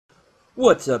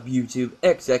What's up, YouTube?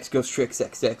 XX Ghost Tricks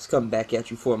XX coming back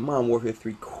at you for a Modern Warfare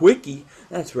 3 quickie.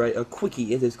 That's right, a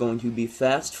quickie. It is going to be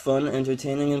fast, fun,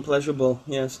 entertaining, and pleasurable.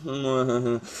 Yes.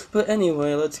 But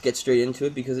anyway, let's get straight into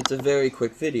it because it's a very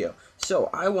quick video. So,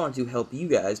 I want to help you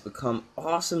guys become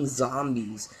awesome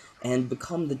zombies and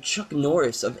become the Chuck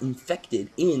Norris of Infected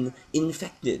in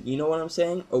Infected. You know what I'm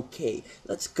saying? Okay,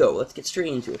 let's go. Let's get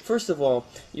straight into it. First of all,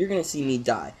 you're going to see me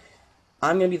die.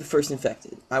 I'm going to be the first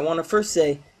infected. I want to first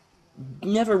say,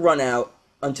 never run out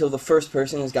until the first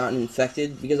person has gotten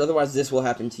infected, because otherwise this will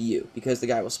happen to you, because the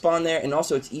guy will spawn there, and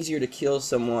also it's easier to kill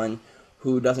someone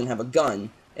who doesn't have a gun,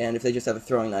 and if they just have a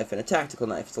throwing knife and a tactical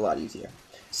knife, it's a lot easier.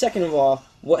 Second of all,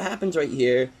 what happens right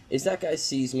here is that guy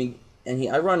sees me, and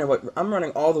I'm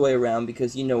running all the way around,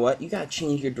 because you know what, you gotta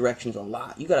change your directions a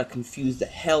lot. You gotta confuse the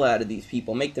hell out of these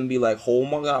people, make them be like, oh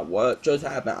my god, what just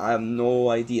happened? I have no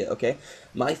idea, okay?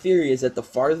 My theory is that the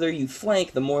farther you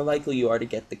flank, the more likely you are to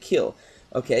get the kill.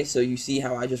 Okay, so you see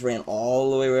how I just ran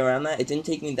all the way around that? It didn't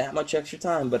take me that much extra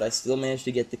time, but I still managed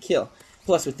to get the kill.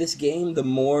 Plus, with this game,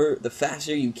 the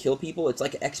faster you kill people, it's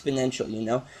like exponential, you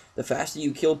know? The faster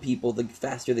you kill people, the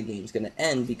faster the game's going to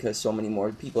end, because so many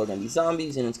more people are going to be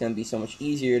zombies, and it's going to be so much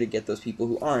easier to get those people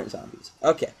who aren't zombies.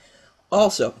 Okay.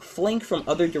 Also, flank from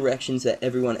other directions that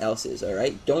everyone else is,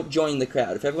 alright? Don't join the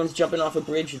crowd. If everyone's jumping off a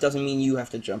bridge, it doesn't mean you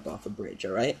have to jump off a bridge,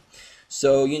 alright?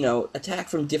 So, you know, attack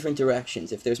from different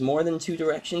directions. If there's more than 2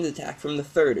 directions, attack from the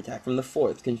third, attack from the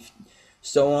fourth,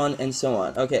 so on and so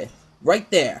on. Okay, right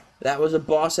there. That was a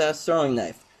boss-ass throwing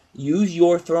knife. Use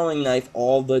your throwing knife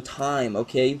all the time,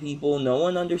 okay, people? No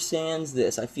one understands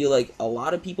this. I feel like a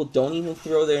lot of people don't even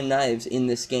throw their knives in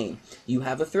this game. You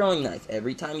have a throwing knife.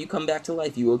 Every time you come back to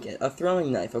life, you will get a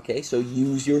throwing knife, okay? So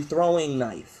use your throwing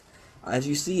knife. As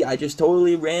you see, I just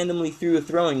totally randomly threw a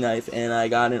throwing knife, and I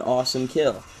got an awesome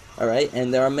kill. Alright,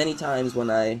 and there are many times when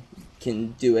I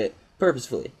can do it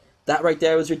purposefully. That right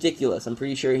there was ridiculous. I'm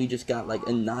pretty sure he just got like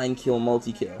a 9-kill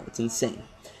multi-kill. It's insane.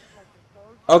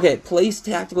 Okay, place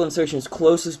tactical insertion as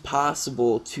close as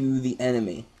possible to the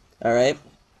enemy. Alright?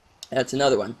 That's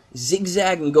another one.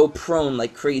 Zigzag and go prone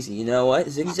like crazy. You know what?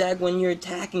 Zigzag when you're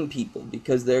attacking people,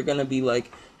 because they're going to be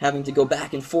like having to go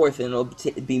back and forth, and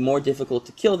it'll be more difficult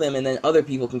to kill them, and then other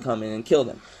people can come in and kill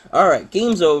them. Alright,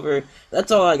 game's over.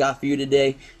 That's all I got for you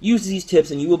today. Use these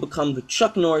tips and you will become the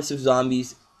Chuck Norris of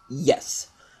zombies. Yes.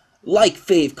 Like,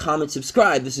 fave, comment,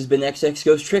 subscribe. This has been XX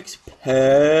Ghost Tricks.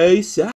 Peace out.